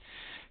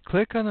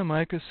Click on the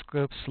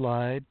microscope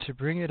slide to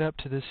bring it up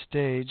to the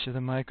stage of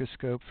the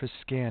microscope for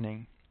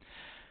scanning.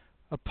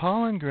 A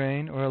pollen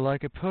grain or a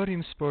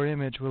lycopodium spore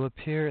image will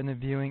appear in the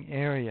viewing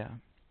area.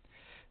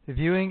 The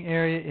viewing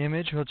area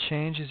image will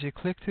change as you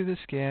click through the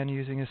scan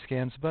using the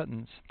Scans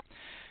buttons.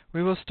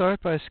 We will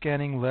start by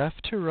scanning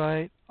left to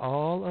right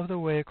all of the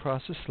way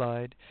across the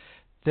slide.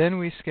 Then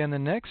we scan the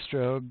next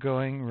row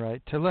going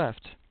right to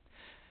left.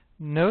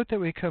 Note that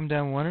we come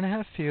down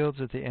 1.5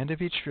 fields at the end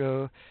of each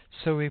row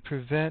so we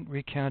prevent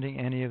recounting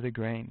any of the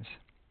grains.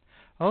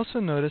 Also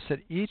notice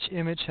that each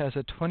image has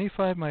a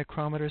 25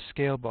 micrometer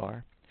scale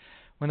bar.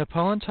 When the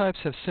pollen types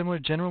have similar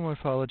general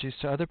morphologies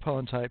to other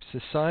pollen types,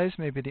 the size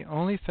may be the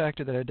only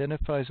factor that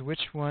identifies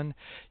which one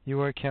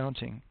you are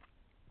counting.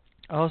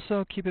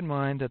 Also, keep in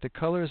mind that the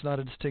color is not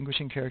a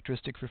distinguishing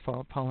characteristic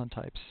for pollen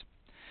types.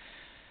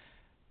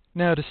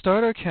 Now, to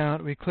start our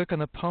count, we click on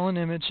the pollen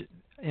image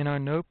in our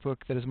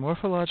notebook that is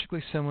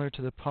morphologically similar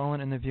to the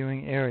pollen in the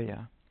viewing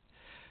area.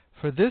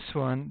 For this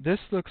one, this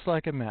looks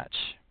like a match.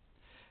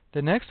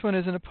 The next one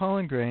isn't a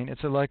pollen grain,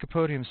 it's a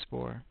lycopodium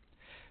spore.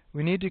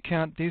 We need to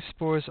count these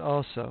spores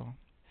also.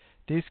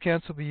 These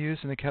counts will be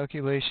used in the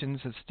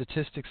calculations of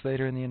statistics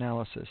later in the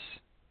analysis.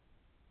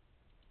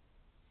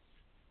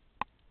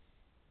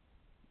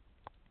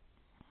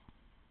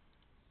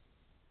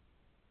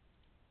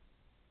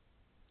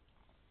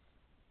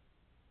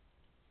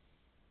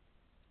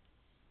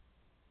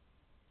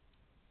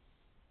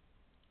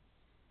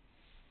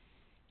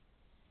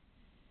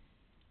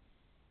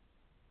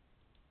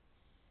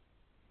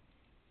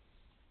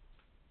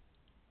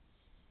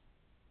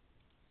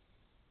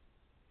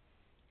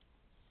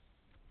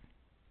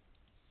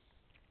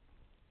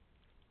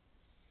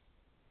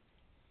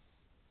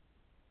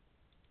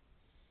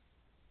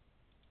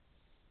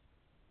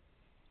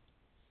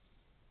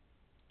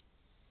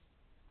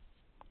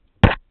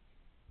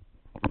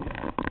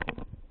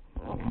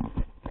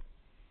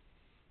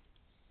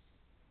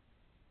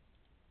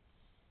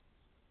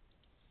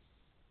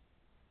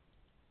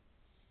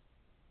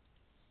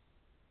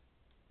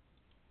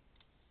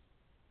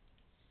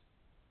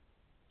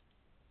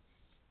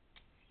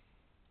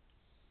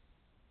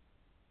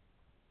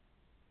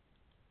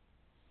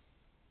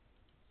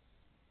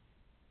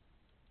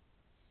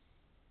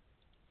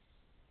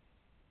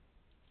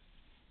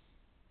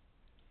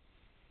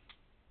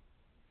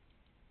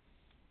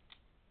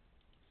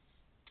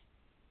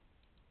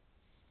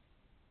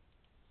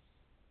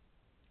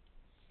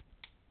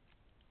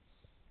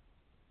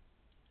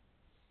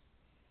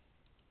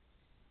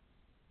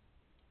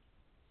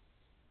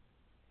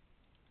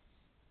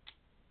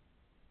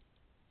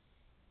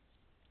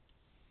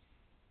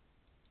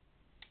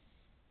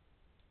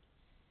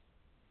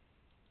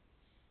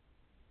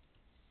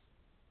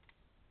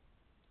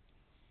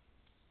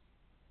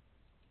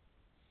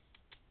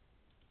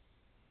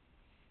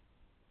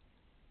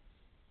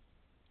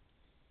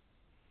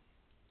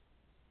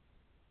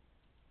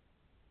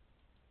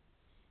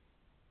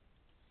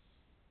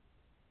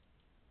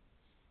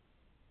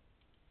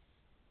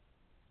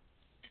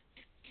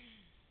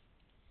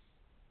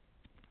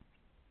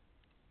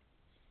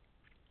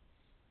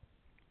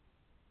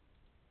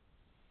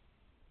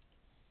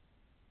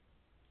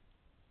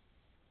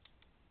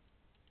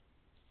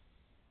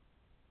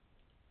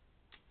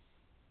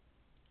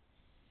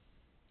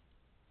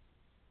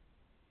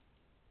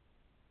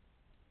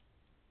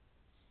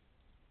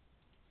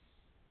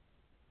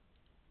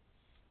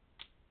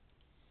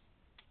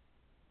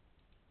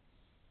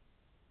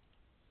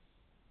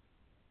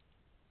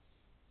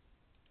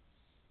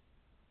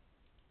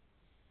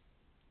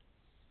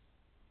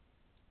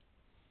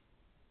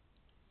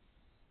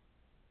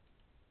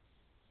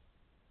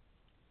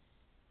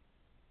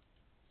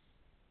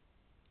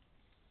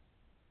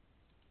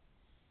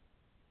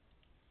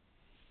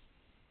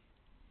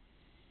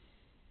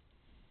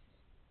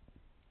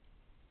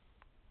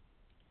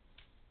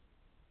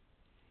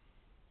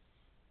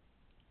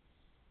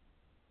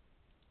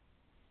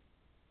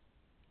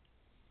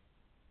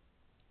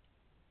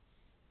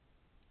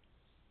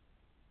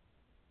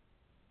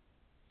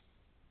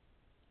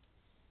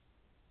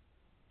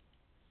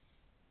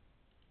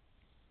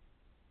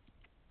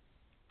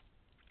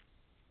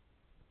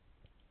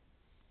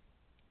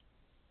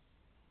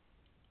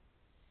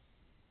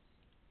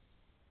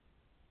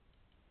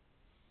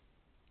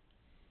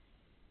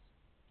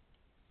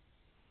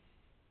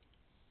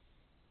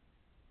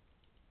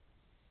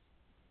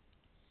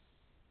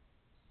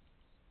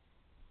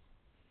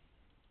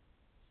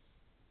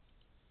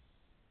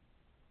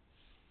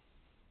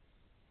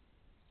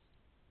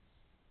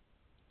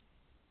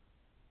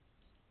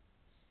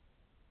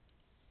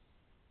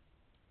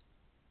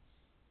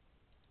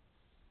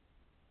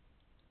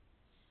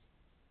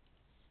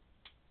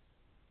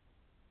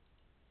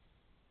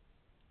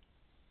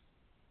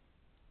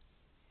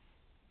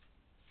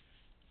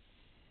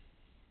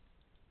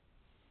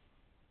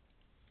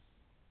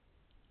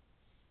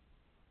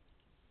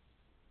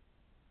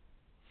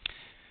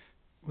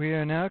 We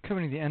are now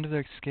coming to the end of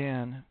the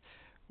scan.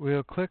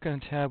 We'll click on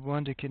tab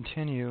 1 to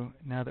continue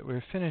now that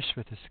we're finished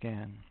with the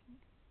scan.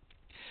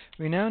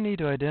 We now need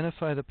to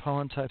identify the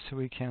pollen types that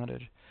we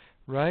counted.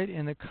 Write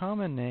in the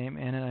common name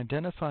and an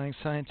identifying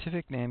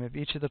scientific name of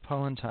each of the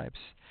pollen types.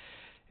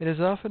 It is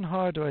often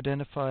hard to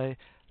identify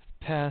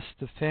past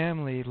the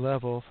family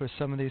level for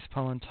some of these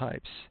pollen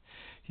types.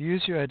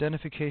 Use your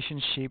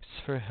identification sheets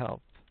for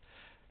help.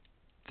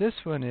 This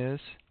one is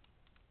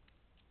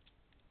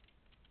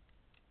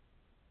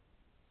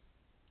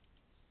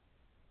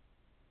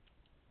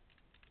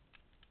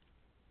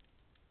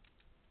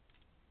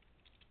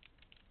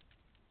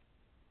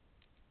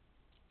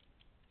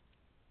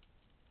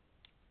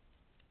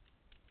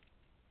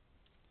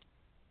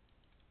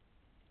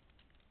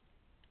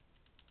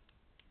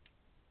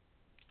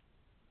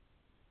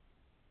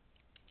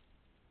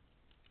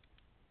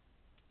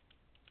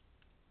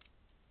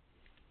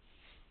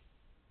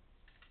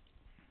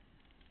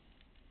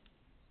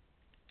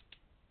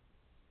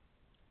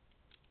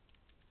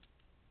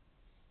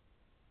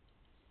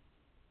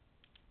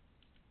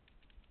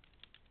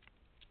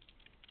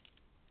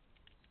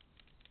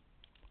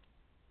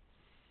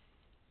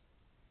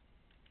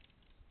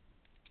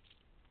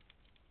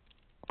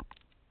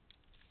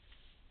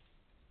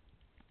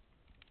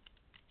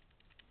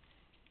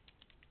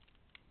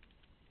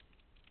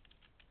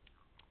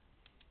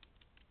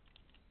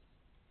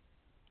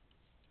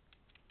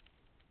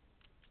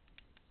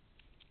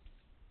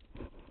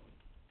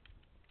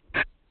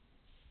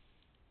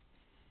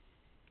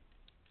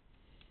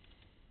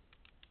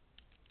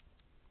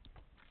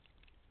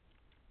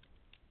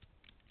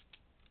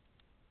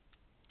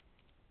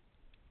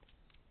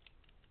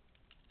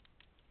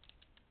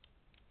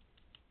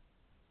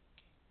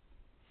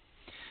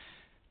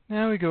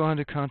Now we go on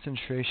to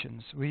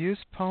concentrations. We use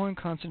pollen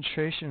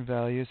concentration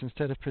values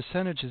instead of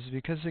percentages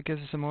because it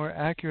gives us a more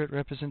accurate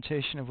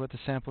representation of what the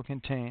sample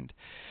contained.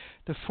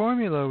 The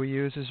formula we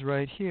use is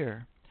right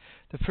here.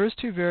 The first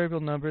two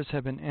variable numbers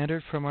have been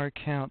entered from our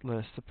count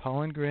list, the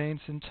pollen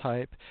grains and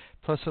type,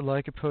 plus a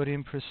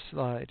lycopodium per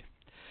slide.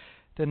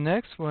 The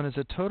next one is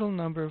the total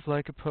number of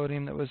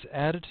lycopodium that was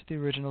added to the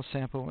original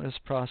sample when it was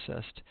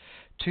processed.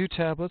 2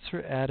 tablets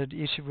were added,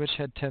 each of which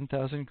had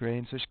 10,000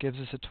 grains, which gives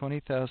us a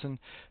 20,000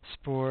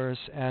 spores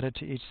added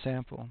to each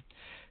sample.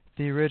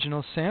 The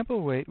original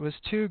sample weight was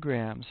 2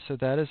 grams, so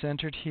that is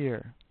entered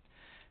here.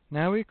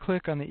 Now we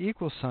click on the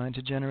equal sign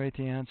to generate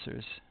the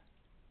answers.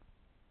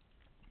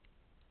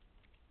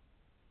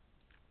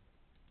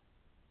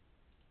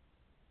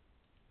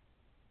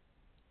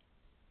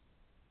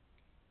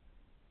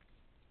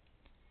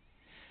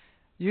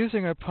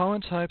 Using our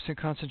pollen types and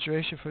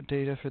concentration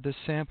data for this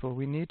sample,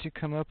 we need to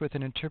come up with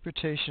an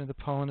interpretation of the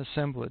pollen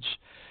assemblage.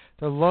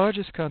 The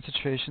largest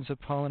concentrations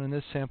of pollen in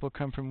this sample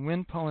come from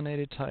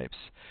wind-pollinated types,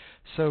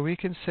 so we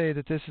can say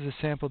that this is a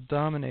sample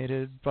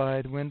dominated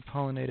by the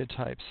wind-pollinated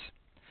types.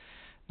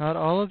 Not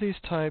all of these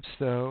types,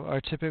 though,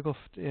 are typical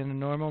in a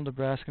normal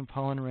Nebraskan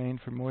pollen rain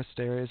for most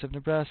areas of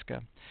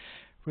Nebraska.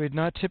 We would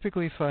not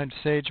typically find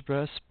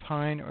sagebrush,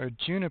 pine, or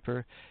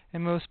juniper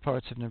in most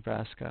parts of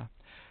Nebraska.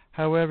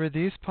 However,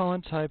 these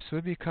pollen types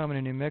would be common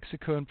in New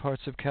Mexico and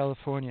parts of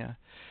California,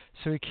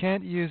 so we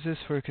can't use this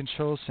for a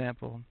control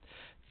sample.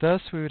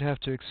 Thus, we would have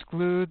to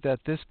conclude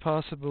that this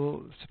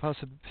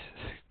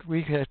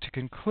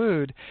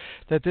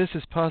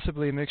is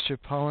possibly a mixture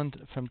of pollen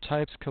from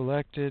types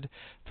collected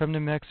from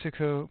New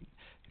Mexico,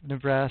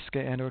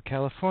 Nebraska, and/or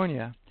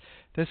California.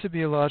 This would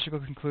be a logical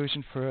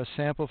conclusion for a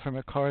sample from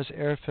a car's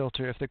air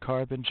filter if the car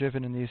had been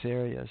driven in these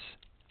areas.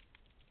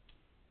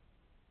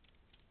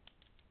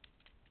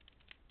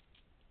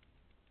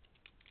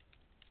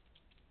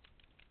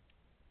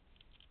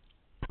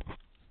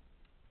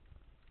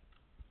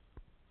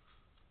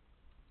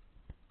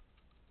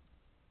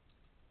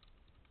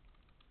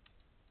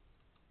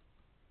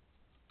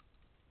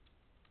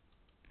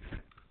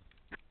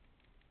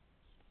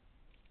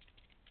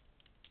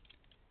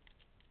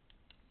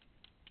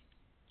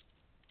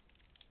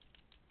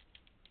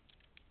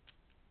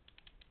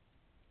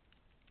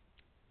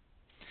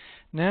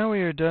 Now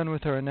we are done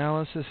with our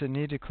analysis and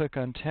need to click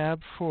on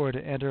tab 4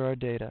 to enter our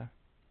data.